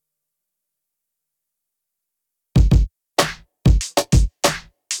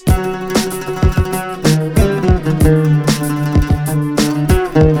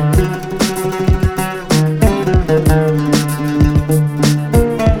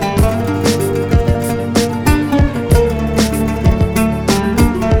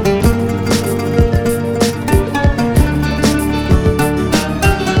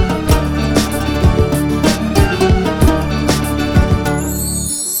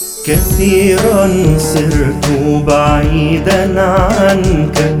كثيرا سرت بعيدا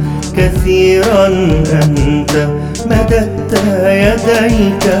عنك، كثيرا أنت مددت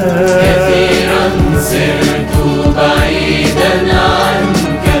يديك. كثيرا سرت بعيدا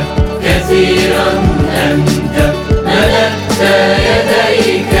عنك، كثيرا أنت مددت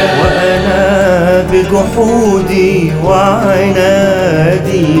يديك. وأنا بجحودي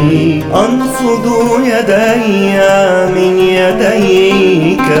وعنادي أنفض يدي من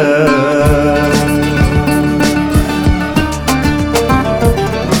يديك.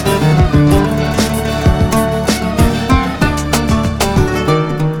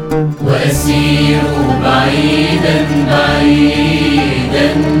 وأسير بعيدا بعيدا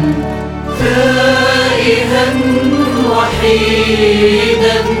تائها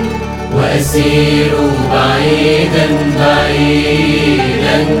وحيدا، وأسير بعيدا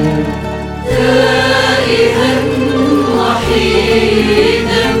بعيدا تائها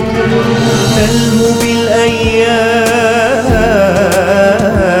وحيدا. تلهو بالأيام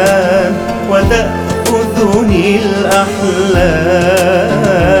وتأخذني الأحلام،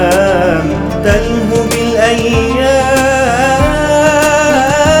 تلهو بالأيام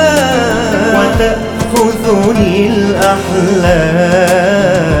وتأخذني الأحلام.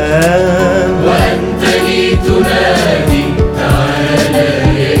 وأنت لي تنادي تعالى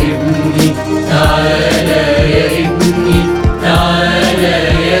يا ابني، تعالى يا ابني، تعالى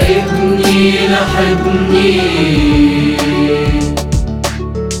يا ابني لحقني.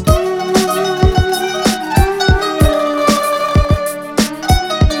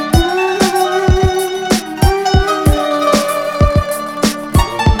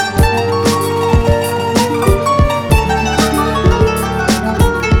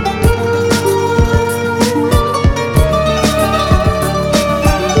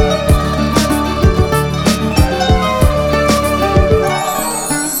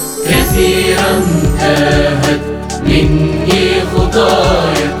 كثيرا تاهت مني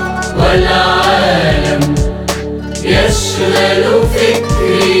خطايا، والعالم يشغل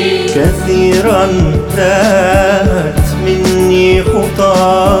فكري. كثيرا تاهت مني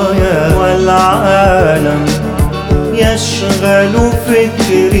خطايا، والعالم يشغل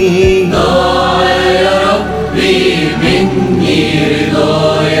فكري. ضاع يا ربي مني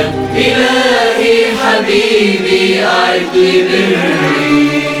رضايا، إلهي حبيبي أعد لي بري.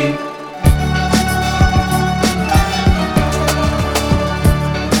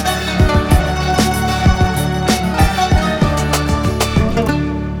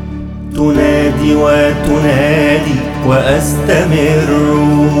 تنادي وتنادي وأستمر،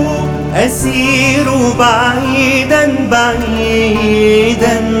 أسير بعيدا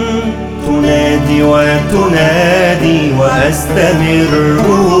بعيدا. تنادي وتنادي وأستمر،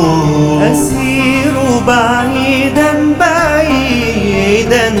 أسير بعيدا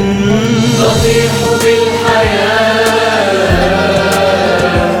بعيدا. أطيح بالحياة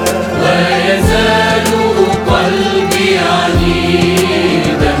ويزال قلبي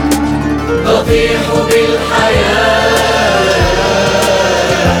عنيدا، أطيح بالحياة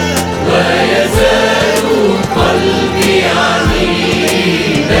ويزال قلبي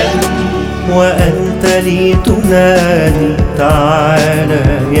عنيدا. وأنت لي تنادي تعالى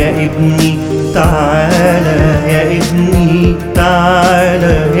يا ابني، تعالى يا ابني،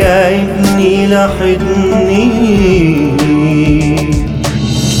 تعالى يا ابني لحقني.